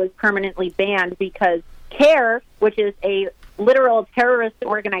then I was permanently banned because CARE, which is a literal terrorist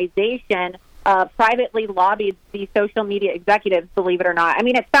organization, privately lobbied the social media executives, believe it or not. I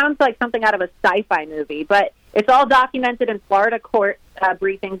mean, it sounds like something out of a sci-fi movie, but it's all documented in Florida court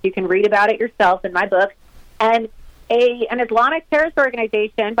briefings. You can read about it yourself in my book. And an Islamic terrorist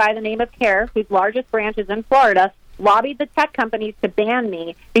organization by the name of CARE, whose largest branch is in Florida, lobbied the tech companies to ban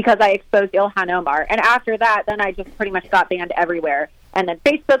me because I exposed Ilhan Omar. And after that, then I just pretty much got banned everywhere. And then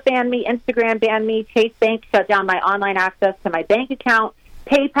Facebook banned me, Instagram banned me, Chase Bank shut down my online access to my bank account,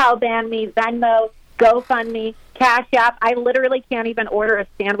 PayPal banned me, Venmo, GoFundMe, Cash App. I literally can't even order a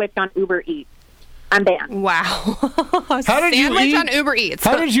sandwich on Uber Eats. I'm banned. Wow. How did you eat on Uber Eats?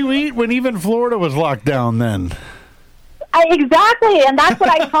 How did you eat when even Florida was locked down then? Exactly, and that's what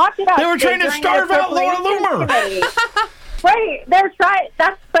I talked about. They were trying to starve out Laura Loomer. Right, they're trying.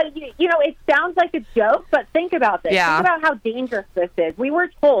 But it sounds like a joke. But think about this. Yeah. Think about how dangerous this is. We were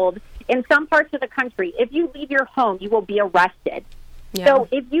told in some parts of the country, if you leave your home, you will be arrested. Yeah. So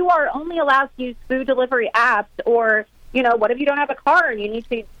if you are only allowed to use food delivery apps, or what if you don't have a car and you need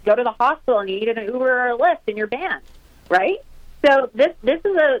to go to the hospital and you need an Uber or a Lyft and you're banned, right? So this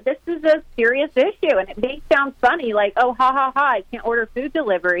is a serious issue, and it may sound funny, like, oh, ha ha ha, I can't order food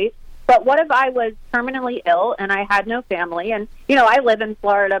delivery. But what if I was terminally ill and I had no family, and I live in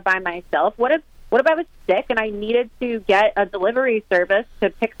Florida by myself? What if I was sick and I needed to get a delivery service to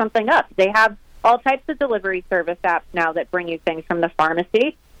pick something up? They have all types of delivery service apps now that bring you things from the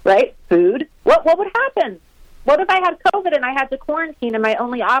pharmacy, right? Food. What would happen? What if I had COVID and I had to quarantine and my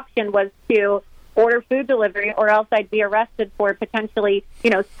only option was to order food delivery, or else I'd be arrested for potentially,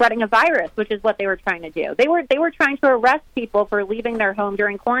 spreading a virus, which is what they were trying to do. They were trying to arrest people for leaving their home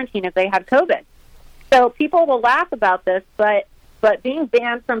during quarantine if they had COVID. So people will laugh about this, but being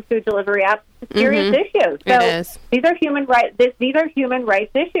banned from food delivery apps is a serious issue. So it is. These are human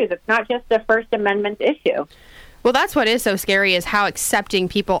rights issues. It's not just a First Amendment issue. Well, that's what is so scary, is how accepting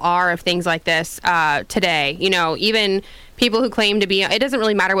people are of things like this today. Even people who claim to be, it doesn't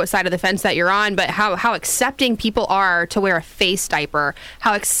really matter what side of the fence that you're on, but how accepting people are to wear a face diaper,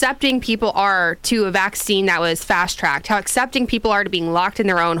 how accepting people are to a vaccine that was fast-tracked, how accepting people are to being locked in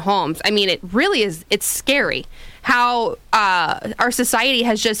their own homes. I mean, it really is, it's scary how our society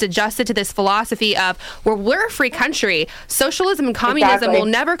has just adjusted to this philosophy of, well, we're a free country. Socialism and communism will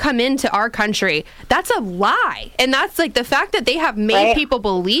never come into our country. That's a lie. And that's like the fact that they have made people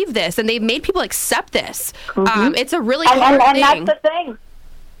believe this, and they've made people accept this. It's a really hard thing. And that's the thing.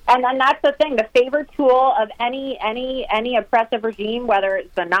 And that's the thing. The favorite tool of any oppressive regime, whether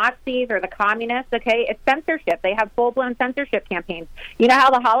it's the Nazis or the communists, it's censorship. They have full-blown censorship campaigns. You know how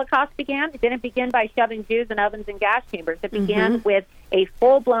the Holocaust began? It didn't begin by shoving Jews in ovens and gas chambers. It began with a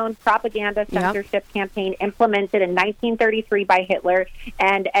full-blown propaganda censorship campaign implemented in 1933 by Hitler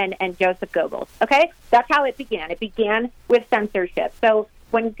and Joseph Goebbels. Okay? That's how it began. It began with censorship. So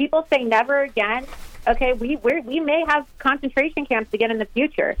when people say never again, we may have concentration camps again in the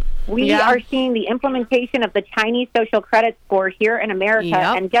future. We are seeing the implementation of the Chinese social credit score here in America,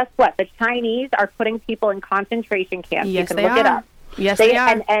 and guess what? The Chinese are putting people in concentration camps. Yes, you can look it up. Yes, they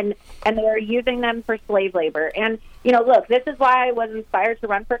are. And they are using them for slave labor. And, look, this is why I was inspired to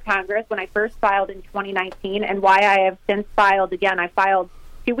run for Congress when I first filed in 2019, and why I have since filed again. I filed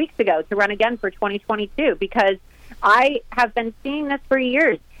 2 weeks ago to run again for 2022, because I have been seeing this for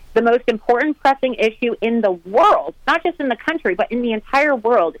years. The most important pressing issue in the world, not just in the country, but in the entire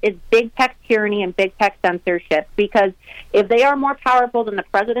world, is big tech tyranny and big tech censorship. Because if they are more powerful than the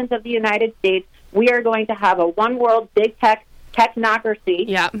President of the United States, we are going to have a one world big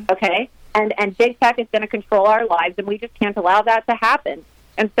technocracy. Okay? And big tech is going to control our lives, and we just can't allow that to happen.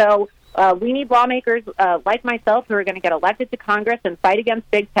 And so we need lawmakers like myself who are going to get elected to Congress and fight against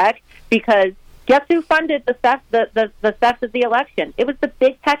big tech, because guess who funded the theft of the election? It was the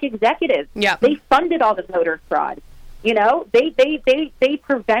big tech executives. They funded all the voter fraud. They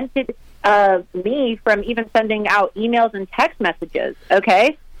prevented me from even sending out emails and text messages.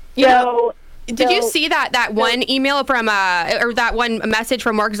 Okay, Did you see that one email from or that one message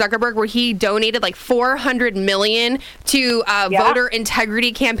from Mark Zuckerberg where he donated like $400 million to voter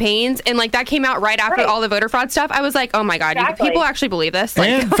integrity campainons, and like that came out right after all the voter fraud stuff? I was like, oh my god, people actually believe this? Like,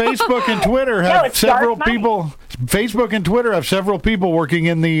 and Facebook and Twitter have several people. Facebook and Twitter have several people working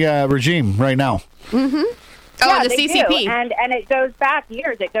in the regime right now. Mm-hmm. Oh, the CCP, do. And it goes back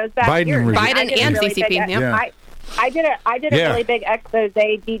years. It goes back Biden years. regime. Biden and really CCP. I did a really big expose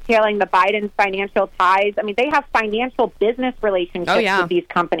detailing the Biden's financial ties. I mean, they have financial business relationships with these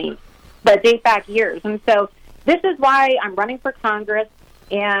companies that date back years. And so this is why I'm running for Congress.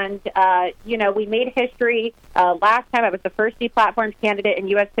 And, we made history. Last time I was the first deplatformed candidate in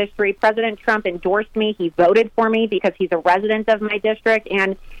U.S. history. President Trump endorsed me. He voted for me because he's a resident of my district.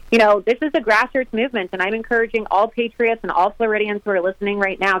 And, this is a grassroots movement, and I'm encouraging all patriots and all Floridians who are listening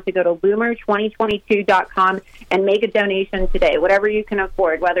right now to go to Loomer2022.com and make a donation today, whatever you can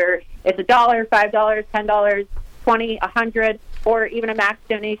afford, whether it's $1, $5, $10, $20, $100, or even a max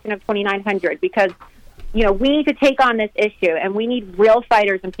donation of $2,900, because we need to take on this issue, and we need real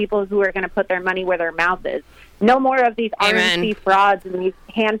fighters and people who are going to put their money where their mouth is. No more of these RNC frauds and these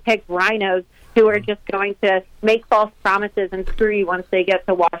hand-picked rhinos who are just going to make false promises and screw you once they get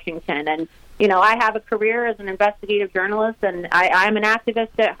to Washington. And, I have a career as an investigative journalist, and I'm an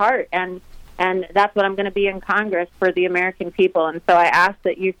activist at heart, and that's what I'm going to be in Congress for the American people. And so I ask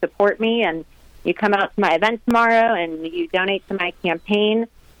that you support me, and you come out to my event tomorrow, and you donate to my campaign,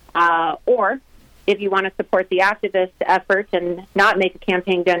 or if you want to support the activist effort and not make a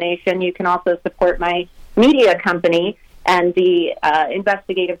campaign donation, you can also support my media company and the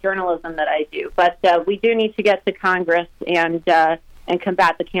investigative journalism that I do. But we do need to get to Congress and and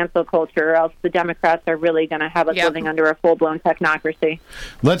combat the cancel culture, or else the Democrats are really going to have us living under a full-blown technocracy.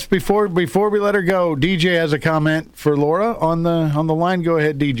 Before we let her go, DJ has a comment for Laura on the line. Go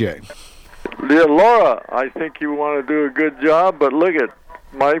ahead, DJ. Dear Laura, I think you want to do a good job, but look at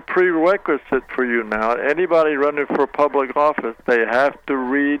my prerequisite for you now. Anybody running for public office, they have to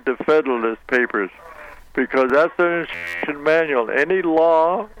read the Federalist Papers, because that's their instruction manual. Any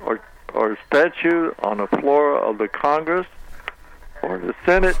law or statute on the floor of the Congress or the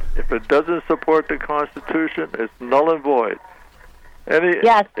Senate, if it doesn't support the Constitution, it's null and void.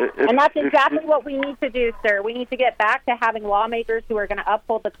 Yes, and that's exactly what we need to do, sir. We need to get back to having lawmakers who are going to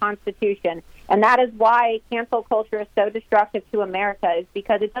uphold the Constitution. And that is why cancel culture is so destructive to America, is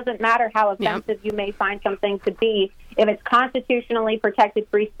because it doesn't matter how offensive you may find something to be if it's constitutionally protected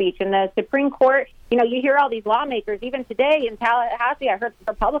free speech. And the Supreme Court, you hear all these lawmakers, even today in Tallahassee, I heard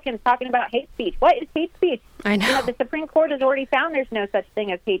Republicans talking about hate speech. What is hate speech? I know. The Supreme Court has already found there's no such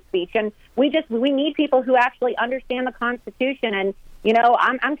thing as hate speech. And we need people who actually understand the Constitution. And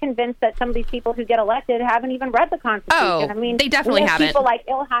I'm convinced that some of these people who get elected haven't even read the Constitution. Oh, they definitely haven't. People like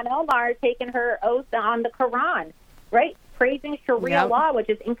Ilhan Omar taking her oath on the Quran, right? Praising Sharia law, which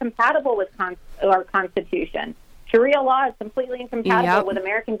is incompatible with our Constitution. Sharia law is completely incompatible with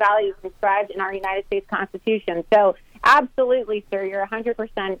American values inscribed in our United States Constitution. So, absolutely, sir, you're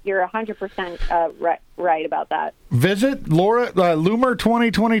 100%. You're 100% right about that. Visit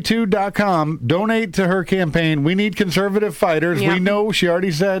Loomer2022.com. Donate to her campaign. We need conservative fighters. We know she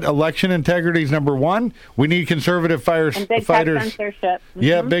already said election integrity is number one. We need conservative fighters. And big tech censorship.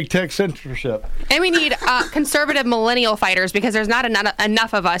 Yeah, big tech censorship. And we need conservative millennial fighters, because there's not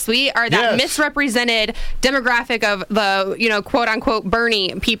enough of us. We are that misrepresented demographic of the quote unquote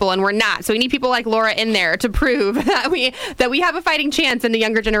Bernie people, and we're not. So we need people like Laura in there to prove that we have a fighting chance in the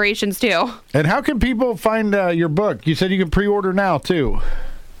younger generations too. And how can people find your book? You said you can pre-order now too.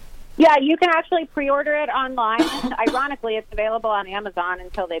 Yeah, you can actually pre-order it online. Ironically, it's available on Amazon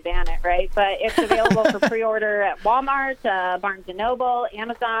until they ban it, right? But it's available for pre-order at Walmart, Barnes & Noble,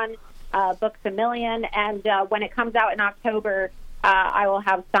 Amazon, Books A Million. And when it comes out in October, I will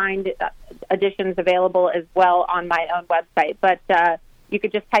have signed editions available as well on my own website. But you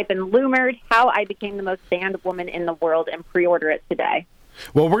could just type in Loomer, How I Became the Most Banned Woman in the World, and pre-order it today.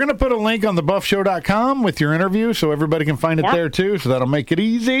 Well, we're going to put a link on thebuffshow.com with your interview so everybody can find it there, too, so that'll make it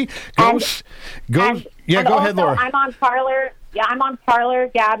easy. Go ahead, Laura. I'm on Parler. Yeah, I'm on Parler,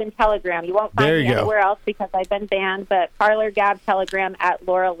 Gab, and Telegram. You won't find me anywhere else because I've been banned, but Parler, Gab, Telegram at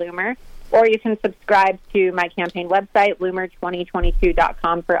Laura Loomer. Or you can subscribe to my campaign website,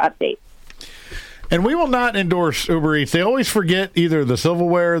 Loomer2022.com, for updates. And we will not endorse Uber Eats. They always forget either the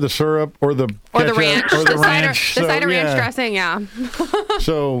silverware, the syrup, or the ketchup, ranch. Or the ranch. The cider ranch dressing,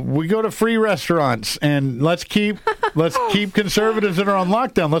 So we go to free restaurants, and let's keep conservatives that are on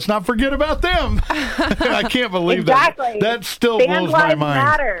lockdown. Let's not forget about them. I can't believe that. That still blows my mind.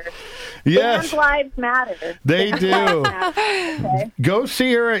 Matter. Yes. Band lives matter. They do. Go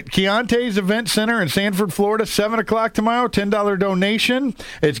see her at Chianti's Event Center in Sanford, Florida, 7 o'clock tomorrow, $10 donation.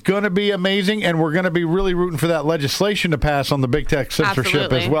 It's going to be amazing, and we're going to be really rooting for that legislation to pass on the big tech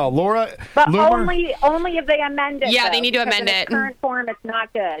censorship as well. Laura, but only if they amend it. Yeah, they need to amend it. In its current form, it's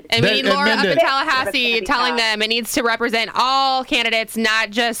not good. And we need Laura up in Tallahassee telling them it needs to represent all candidates, not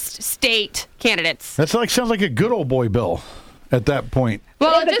just state candidates. That sounds like a good old boy bill at that point.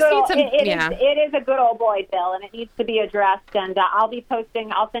 Well, it is a good old boy bill, and it needs to be addressed. And I'll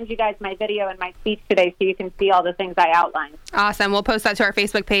send you guys my video and my speech today so you can see all the things I outlined. Awesome. We'll post that to our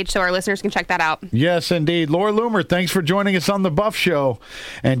Facebook page so our listeners can check that out. Yes, indeed. Laura Loomer, thanks for joining us on The Buff Show.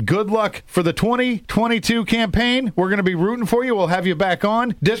 And good luck for the 2022 campaign. We're going to be rooting for you. We'll have you back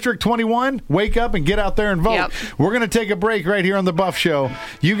on. District 21, wake up and get out there and vote. Yep. We're going to take a break right here on The Buff Show.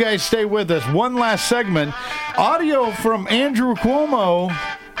 You guys stay with us. One last segment. Audio from Andrew Cuomo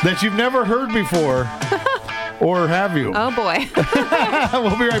that you've never heard before. Or have you? Oh, boy.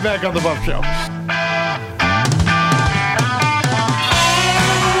 We'll be right back on The Buff Show.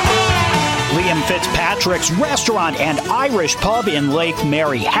 Liam Fitzpatrick's Restaurant and Irish Pub in Lake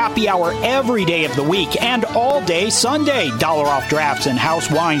Mary. Happy hour every day of the week and all day Sunday. $1 off drafts and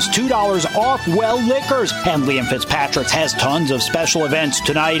house wines, $2 off well liquors. And Liam Fitzpatrick's has tons of special events.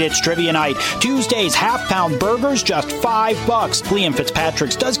 Tonight it's trivia night. Tuesdays, half-pound burgers, just $5. Liam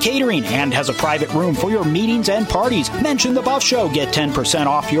Fitzpatrick's does catering and has a private room for your meetings and parties. Mention The Buff Show. Get 10%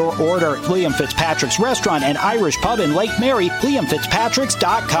 off your order. Liam Fitzpatrick's Restaurant and Irish Pub in Lake Mary.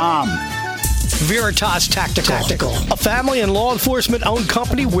 LiamFitzpatricks.com. Veritas Tactical. A family and law enforcement owned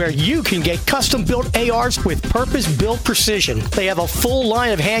company where you can get custom-built ARs with purpose-built precision. They have a full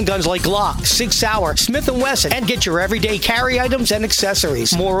line of handguns like Glock, 6 Sauer, Smith & Wesson, and get your everyday carry items and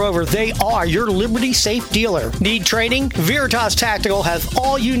accessories. Moreover, they are your Liberty Safe dealer. Need training? Veritas Tactical has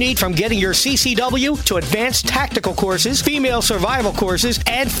all you need from getting your CCW to advanced tactical courses, female survival courses,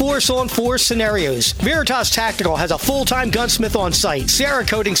 and force-on-force scenarios. Veritas Tactical has a full-time gunsmith on site,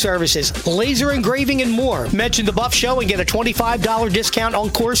 Cerakoting services, laser engraving, and more. Mention the Buff Show and get a $25 discount on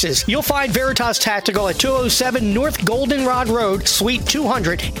courses. You'll find Veritas Tactical at 207 North Goldenrod Road, Suite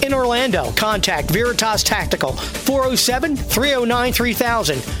 200 in Orlando. Contact Veritas Tactical,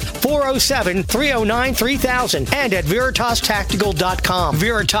 407-309-3000, 407-309-3000, and at veritastactical.com.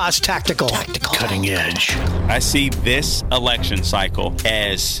 Veritas Tactical. Cutting edge. I see this election cycle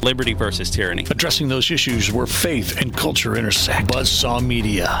as liberty versus tyranny. Addressing those issues where faith and culture intersect. Buzzsaw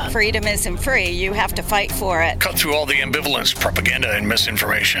Media. Freedom isn't free. You have to fight for it. Cut through all the ambivalence, propaganda, and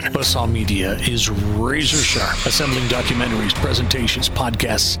misinformation. Buzzsaw Media is razor sharp, assembling documentaries, presentations,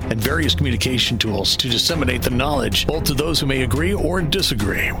 podcasts, and various communication tools to disseminate the knowledge both to those who may agree or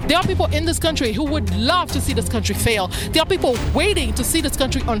disagree. There are people in this country who would love to see this country fail. There are people waiting to see this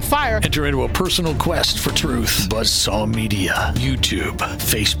country on fire. Enter into a personal quest for truth. Buzzsaw Media. YouTube,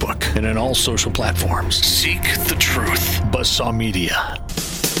 Facebook, and on all social platforms. Seek the truth. Buzzsaw Media.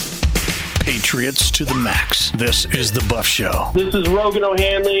 Patriots to the max. This is The Buff Show. This is Rogan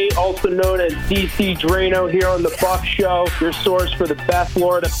O'Hanley, also known as DC Drano, here on The Buff Show, your source for the best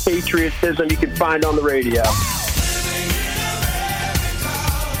Florida patriotism you can find on the radio.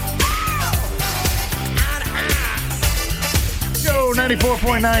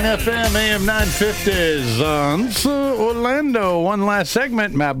 94.9 FM, AM 950s on Orlando. One last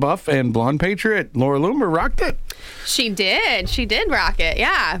segment. Matt Buff and Blonde Patriot. Laura Loomer rocked it. She did. She did rock it.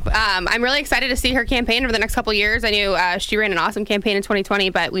 Yeah. I'm really excited to see her campaign over the next couple of years. I knew she ran an awesome campaign in 2020,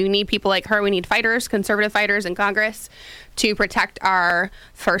 but we need people like her. We need fighters, conservative fighters in Congress to protect our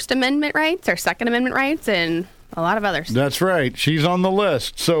First Amendment rights, our Second Amendment rights, and a lot of others. That's right. She's on the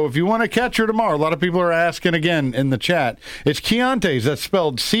list. So if you want to catch her tomorrow, a lot of people are asking again in the chat. It's Keontae's. That's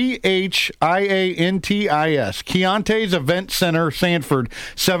spelled Chiantis. Keontae's Event Center, Sanford,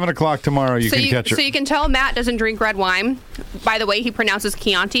 7 o'clock tomorrow. You can catch her. So you can tell Matt doesn't drink red wine by the way he pronounces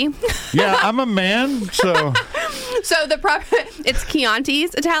Chianti. Yeah, I'm a man, so... So it's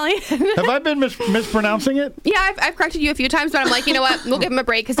Chianti's Italian. Have I been mispronouncing it? Yeah, I've corrected you a few times, but I'm like, you know what? We'll give him a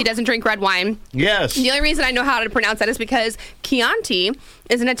break because he doesn't drink red wine. Yes. The only reason I know how to pronounce that is because Chianti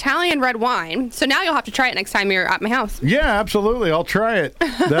is an Italian red wine. So now you'll have to try it next time you're at my house. Yeah, absolutely. I'll try it.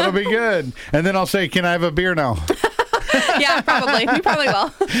 That'll be good. And then I'll say, can I have a beer now? Yeah, probably. You probably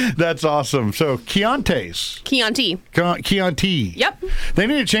will. That's awesome. So, Keontae's. Chianti. Chianti. Yep. They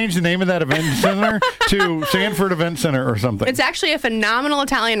need to change the name of that event center to Sanford Event Center or something. It's actually a phenomenal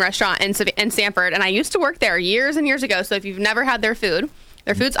Italian restaurant in Sanford, and I used to work there years and years ago, so if you've never had their food's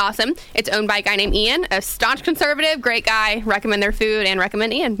awesome. It's owned by a guy named Ian, a staunch conservative, great guy. Recommend their food and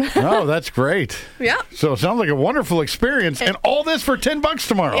recommend Ian. Oh, that's great. Yeah. So it sounds like a wonderful experience, and all this for $10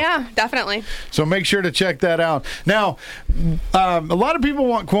 tomorrow. Yeah, definitely. So make sure to check that out. Now, a lot of people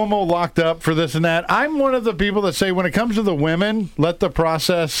want Cuomo locked up for this and that. I'm one of the people that say when it comes to the women, let the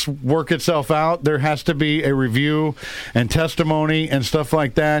process work itself out. There has to be a review and testimony and stuff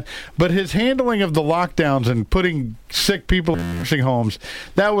like that. But his handling of the lockdowns and putting sick people in nursing homes,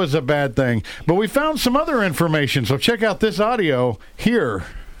 that was a bad thing. But we found some other information, so check out this audio here.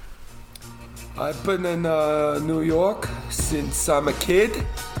 I've been in New York since I'm a kid,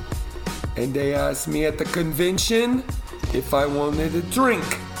 and they asked me at the convention if I wanted a drink.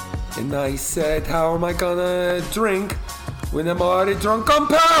 And I said, how am I gonna drink when I'm already drunk on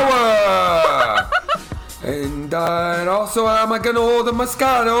power? And also, how am I gonna hold a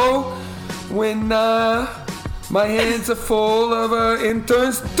Moscato when my hands are full of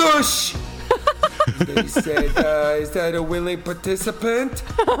intern's douche? They said, is that a willing participant?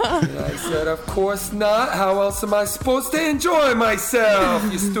 And I said, of course not. How else am I supposed to enjoy myself,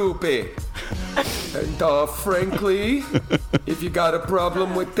 you stupid? And frankly, if you got a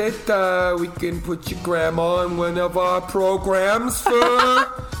problem with it, we can put your grandma on one of our programs for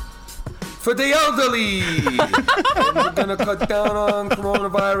the elderly. And we're gonna cut down on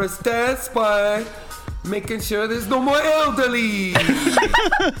coronavirus deaths by making sure there's no more elderly.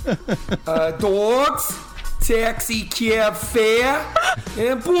 Dogs, taxi cab fare,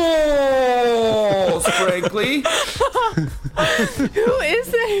 and balls, frankly. Who is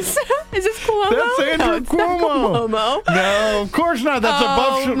this? Is this Cuomo? That's Andrew Cuomo. No, of course not. That's a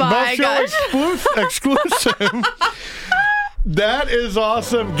Buff Show exclusive. That is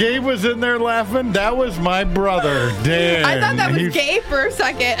awesome. Gabe was in there laughing. That was my brother, Dan. I thought that was Gabe for a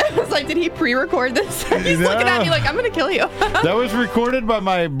second. I was like, did he pre-record this? He's looking at me like, I'm going to kill you. That was recorded by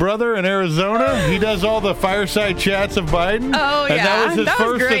my brother in Arizona. He does all the fireside chats of Biden. Oh, yeah. And that was his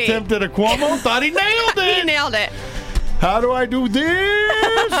first great. attempt at a Cuomo. Thought he nailed it. He nailed it. How do I do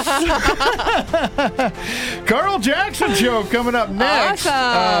this? Carl Jackson show coming up next,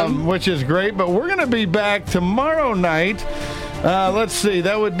 Awesome. Which is great. But we're going to be back tomorrow night. Let's see.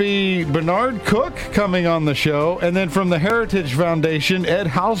 That would be Bernard Cook coming on the show. And then from the Heritage Foundation, Ed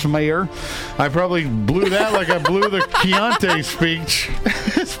Hausmayer. I probably blew that like I blew the Chianti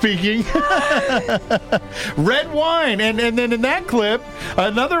speaking. Red wine. And then in that clip,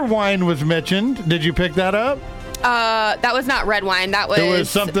 another wine was mentioned. Did you pick that up? That was not red wine. That was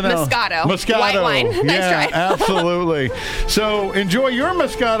something else. Moscato. White wine. Nice try. Absolutely. So enjoy your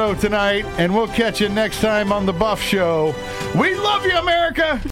Moscato tonight, and we'll catch you next time on The Buff Show. We love you, America.